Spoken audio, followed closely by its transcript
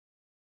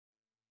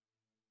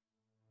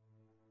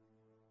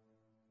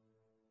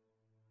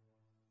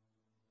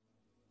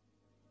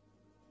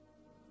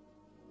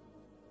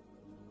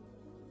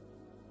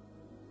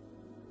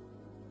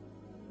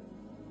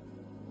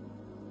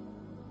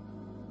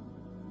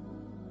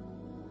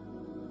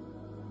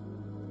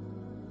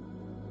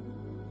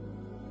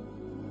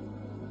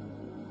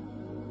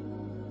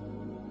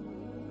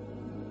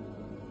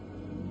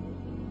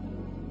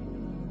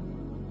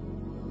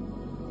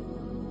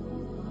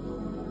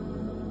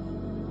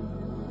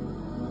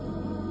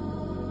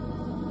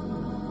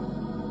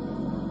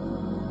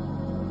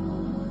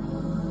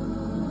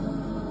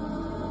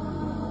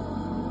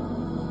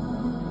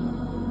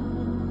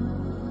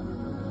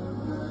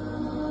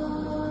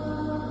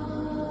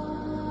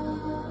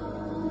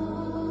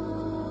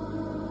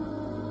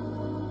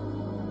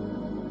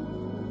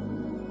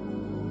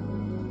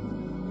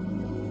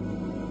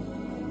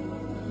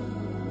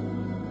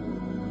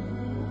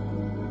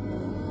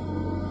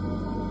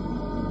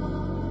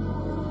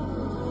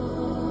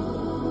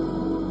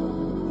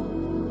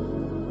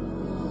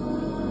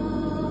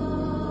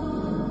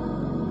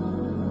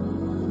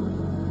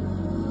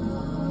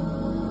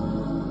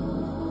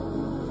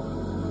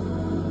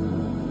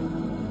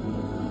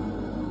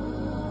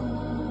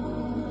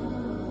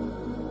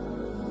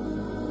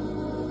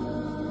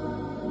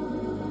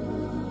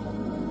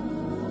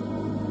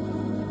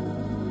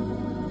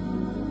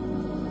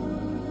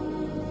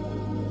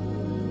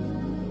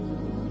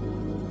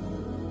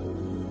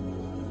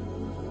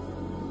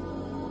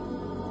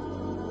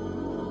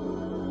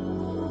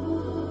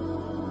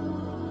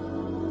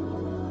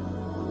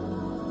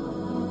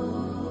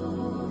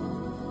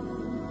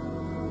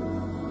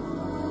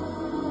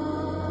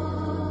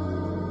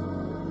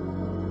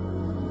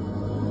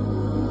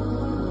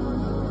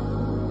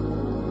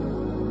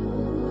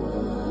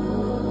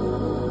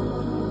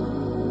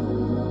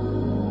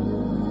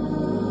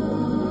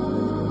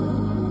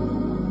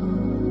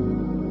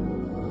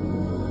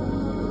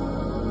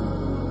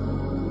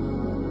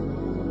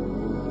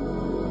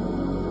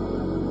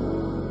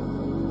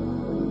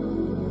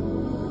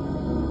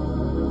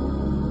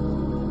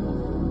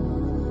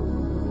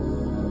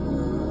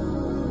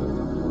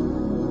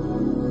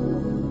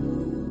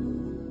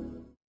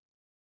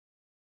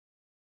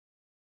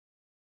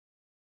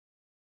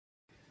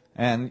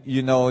And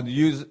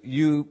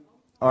you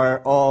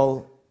are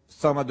all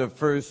some of the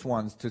first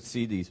ones to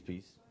see these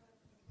pieces.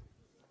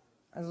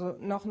 Also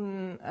noch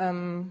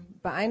ein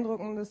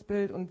beeindruckendes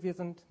Bild und wir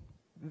sind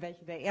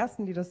welche der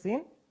Ersten, die das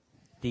sehen.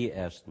 Die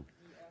Ersten.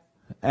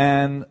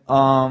 And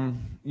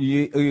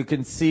you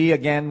can see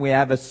again we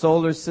have a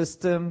solar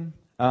system.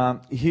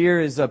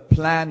 Here is a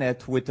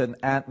planet with an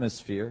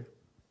atmosphere.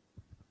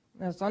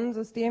 Das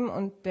Sonnensystem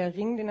und der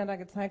Ring, den er da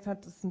gezeigt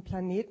hat, ist ein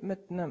Planet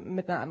mit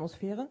einer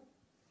Atmosphäre.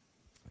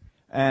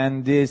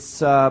 And this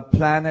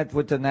planet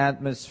with an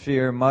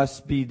atmosphere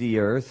must be the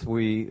Earth.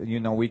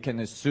 We can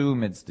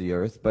assume it's the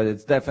Earth, but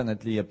it's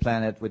definitely a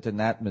planet with an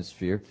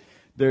atmosphere.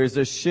 There's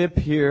a ship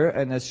here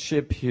and a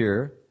ship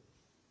here.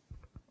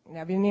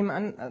 Ja, wir nehmen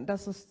an,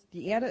 dass es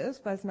die Erde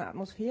ist, weil es eine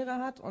Atmosphäre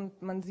hat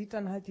und man sieht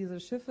dann halt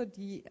diese Schiffe,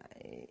 die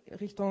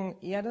Richtung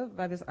Erde,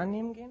 weil wir es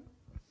annehmen, gehen.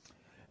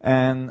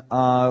 And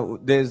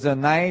there's a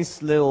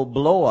nice little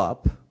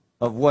blow-up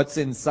of what's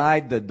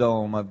inside the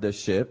dome of the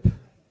ship.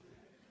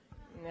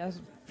 Ja,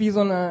 wie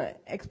so eine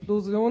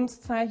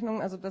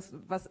Explosionszeichnung, also das,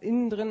 was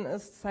innen drin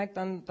ist, zeigt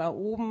dann da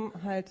oben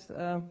halt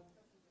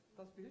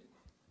das Bild.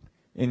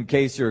 In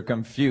case you're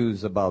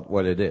confused about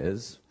what it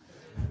is.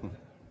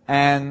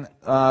 And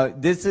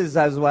this is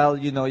as well,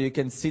 you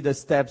can see the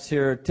steps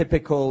here,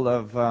 typical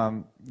of,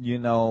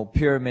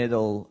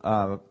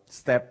 pyramidal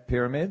step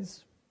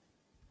pyramids.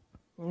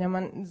 Ja,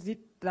 man sieht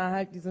da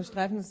halt diese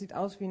Streifen, das sieht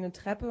aus wie eine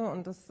Treppe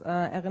und das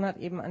erinnert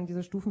eben an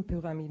diese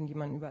Stufenpyramiden, die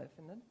man überall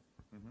findet.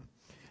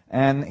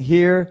 And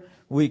here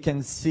we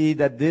can see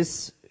that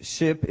this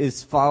ship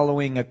is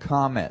following a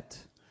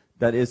comet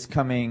that is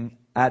coming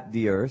at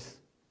the Earth.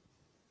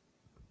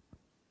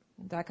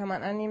 Da kann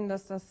man annehmen,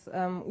 dass das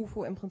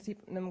UFO im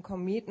Prinzip einem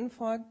Kometen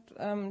folgt,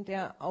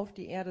 der auf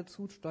die Erde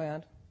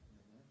zusteuert.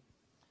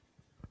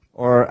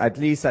 Or at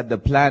least at the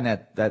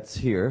planet that's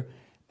here.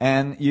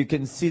 And you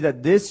can see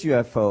that this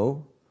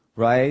UFO,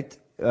 right,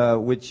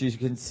 which you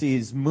can see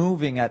is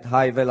moving at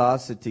high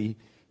velocity,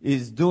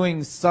 is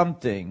doing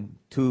something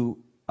to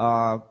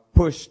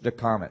push the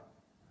comet.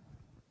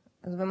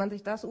 Also wenn man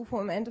sich das UFO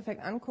im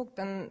Endeffekt anguckt,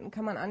 dann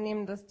kann man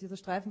annehmen, dass diese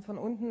Streifen von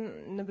unten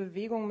eine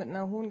Bewegung mit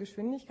einer hohen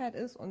Geschwindigkeit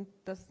ist und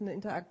dass es eine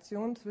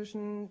Interaktion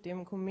zwischen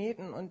dem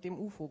Kometen und dem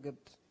UFO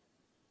gibt.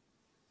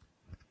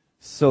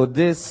 So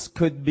this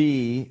could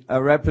be a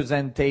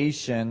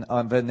representation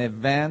of an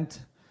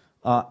event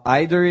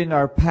either in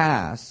our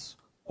past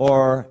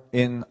or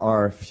in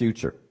our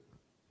future.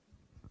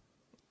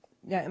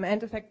 Ja, im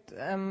Endeffekt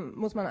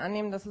muss man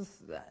annehmen, dass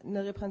es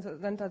eine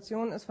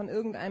Repräsentation ist von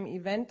irgendeinem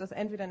Event, das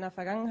entweder in der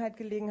Vergangenheit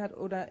gelegen hat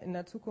oder in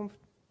der Zukunft,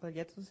 weil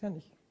jetzt ist es ja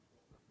nicht.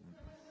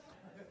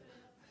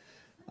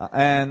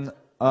 And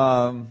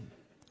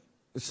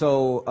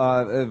so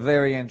a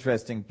very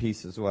interesting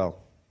piece as well.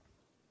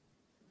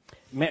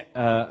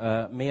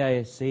 May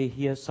I say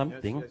here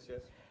something? Yes.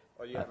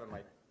 Oh, you have a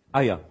mic.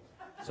 Ja,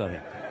 sorry.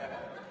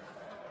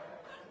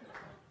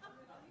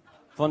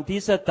 Von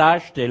dieser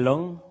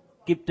Darstellung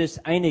gibt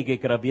es einige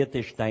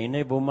gravierte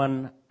Steine, wo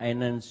man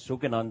einen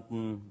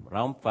sogenannten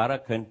Raumfahrer,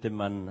 könnte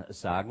man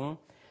sagen,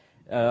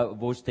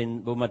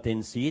 wo man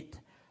den sieht.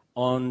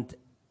 Und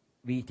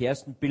wie ich die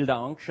ersten Bilder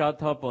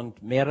angeschaut habe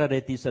und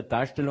mehrere dieser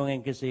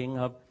Darstellungen gesehen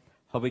habe,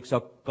 habe ich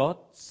gesagt,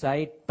 Gott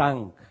sei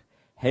Dank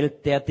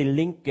hält der die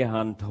linke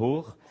Hand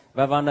hoch,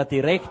 weil wenn er die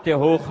rechte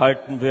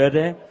hochhalten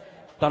würde,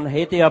 dann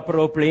hätte er ein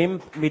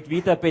Problem mit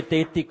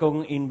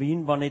Wiederbetätigung in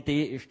Wien, wenn ich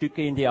die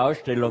Stücke in die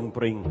Ausstellung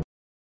bringe.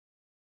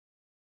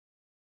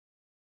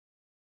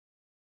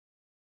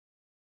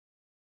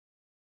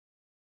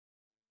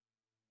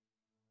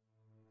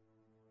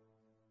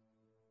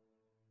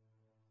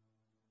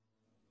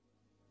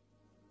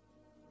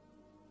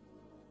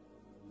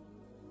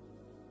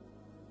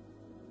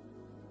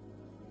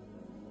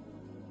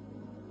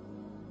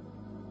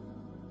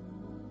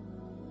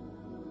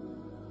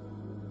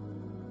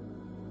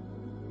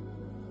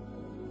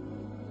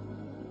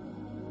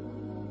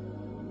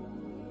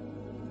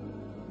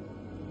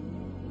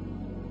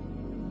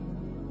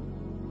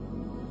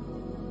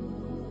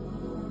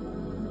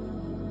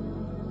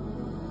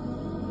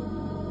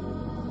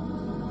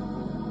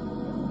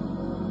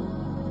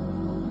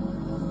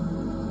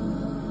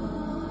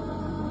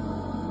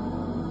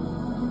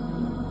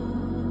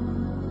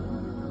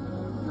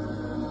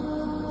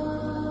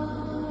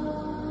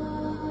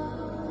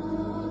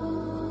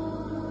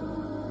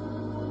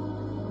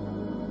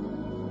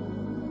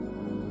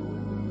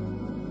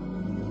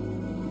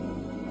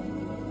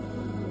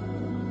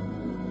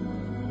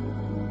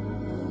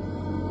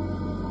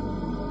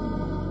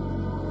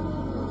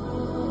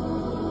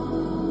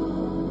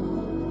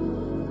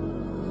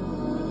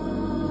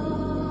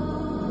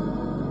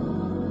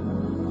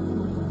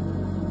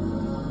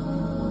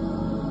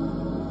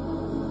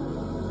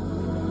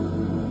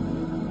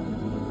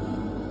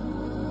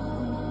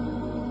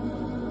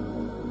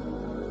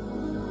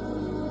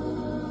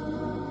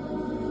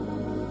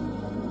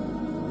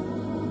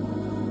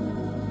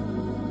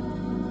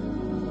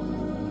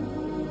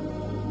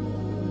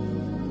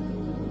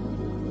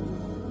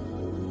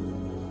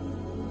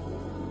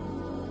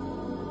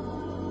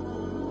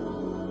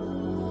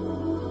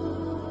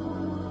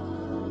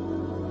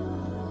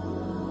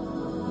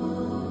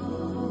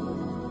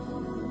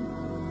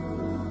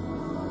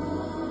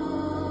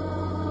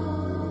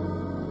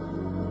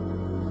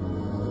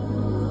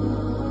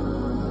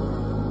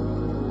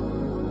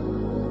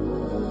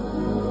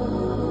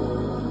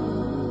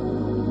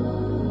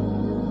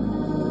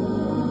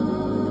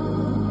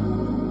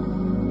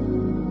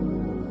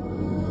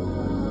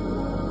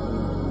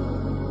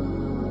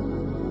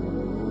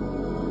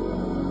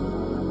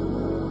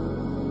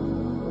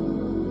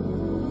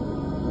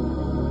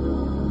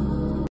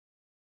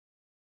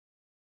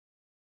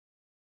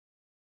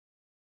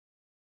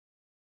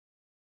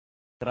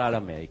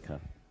 Zentralamerika.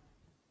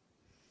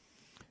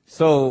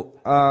 So,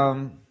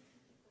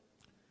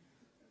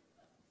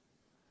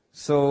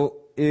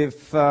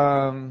 if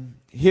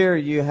here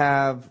you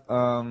have,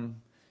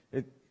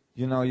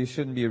 you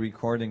shouldn't be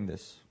recording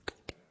this.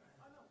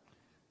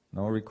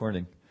 No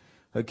recording.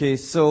 Okay,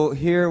 so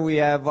here we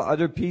have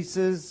other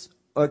pieces.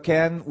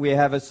 Again, we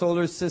have a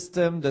solar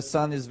system. The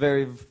sun is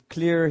very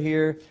clear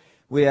here.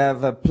 We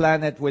have a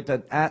planet with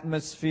an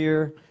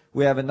atmosphere.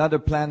 We have another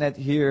planet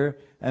here,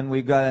 and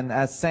we got an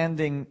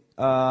ascending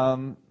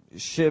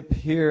ship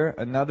here,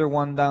 another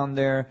one down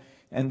there,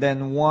 and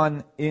then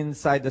one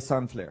inside the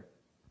sun flare.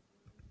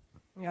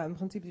 Ja, im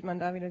Prinzip sieht man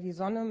da wieder die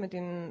Sonne mit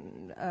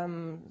den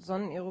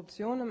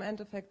Sonneneruptionen im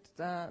Endeffekt,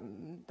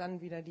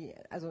 dann wieder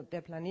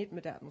der Planet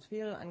mit der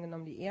Atmosphäre,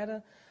 angenommen die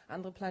Erde,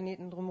 andere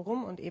Planeten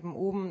drumherum und eben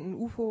oben ein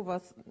UFO,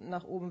 was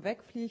nach oben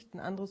wegfliegt, ein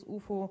anderes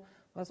UFO,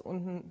 was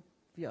unten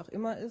wie auch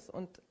immer ist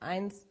und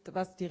eins,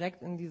 was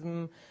direkt in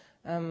diesem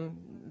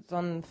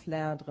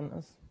Sonnenflare drin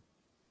ist.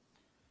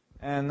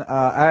 And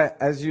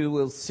as you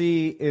will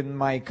see in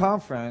my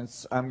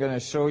conference, I'm going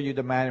to show you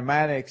the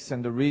mathematics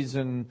and the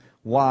reason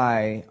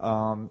why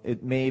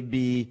it may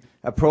be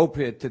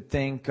appropriate to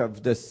think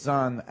of the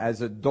sun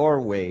as a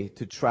doorway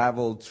to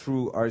travel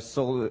through our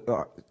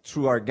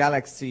through our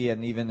galaxy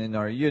and even in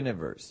our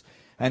universe.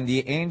 And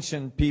the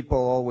ancient people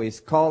always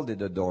called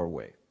it a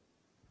doorway.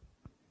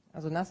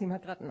 Also Nassim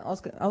hat gerade einen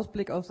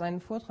Ausblick auf seinen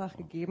Vortrag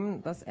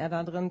gegeben, dass er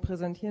da drin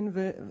präsentieren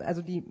will,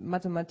 also die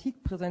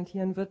Mathematik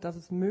präsentieren wird, dass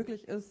es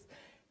möglich ist,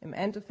 im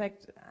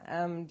Endeffekt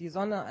die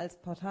Sonne als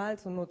Portal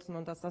zu nutzen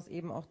und dass das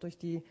eben auch durch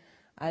die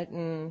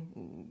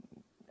alten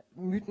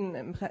Mythen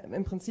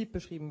im Prinzip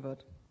beschrieben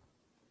wird.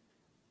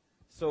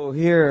 So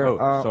here,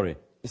 Sorry.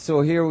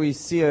 here we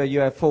see a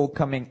UFO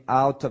coming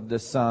out of the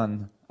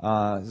sun.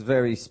 It's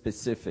very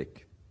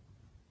specific.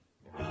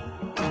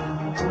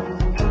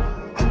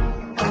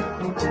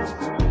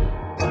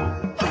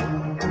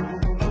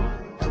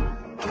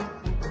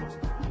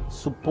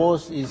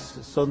 Suppose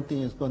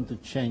something is going to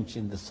change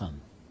in the sun.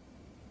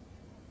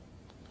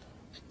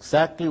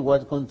 Exactly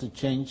what's going to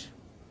change,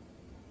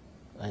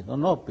 I don't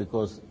know,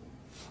 because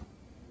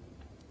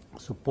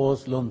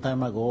suppose long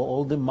time ago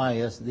all the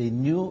Mayas, they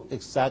knew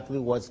exactly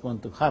what's going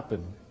to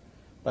happen,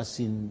 but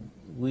since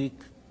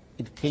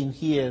it came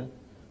here,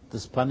 the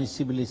Spanish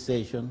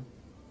civilization,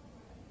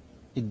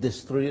 it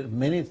destroyed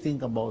many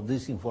things about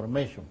this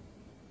information.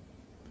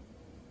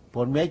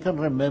 For me, I can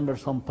remember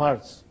some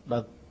parts,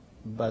 but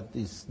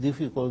it's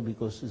difficult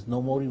because there's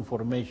no more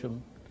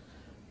information.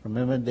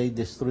 Remember, they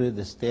destroyed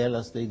the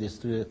stelas, they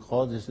destroyed the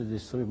codices, they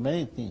destroyed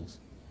many things.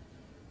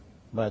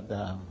 But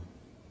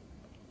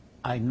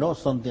I know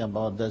something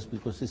about this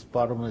because it's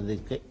part of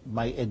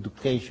my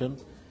education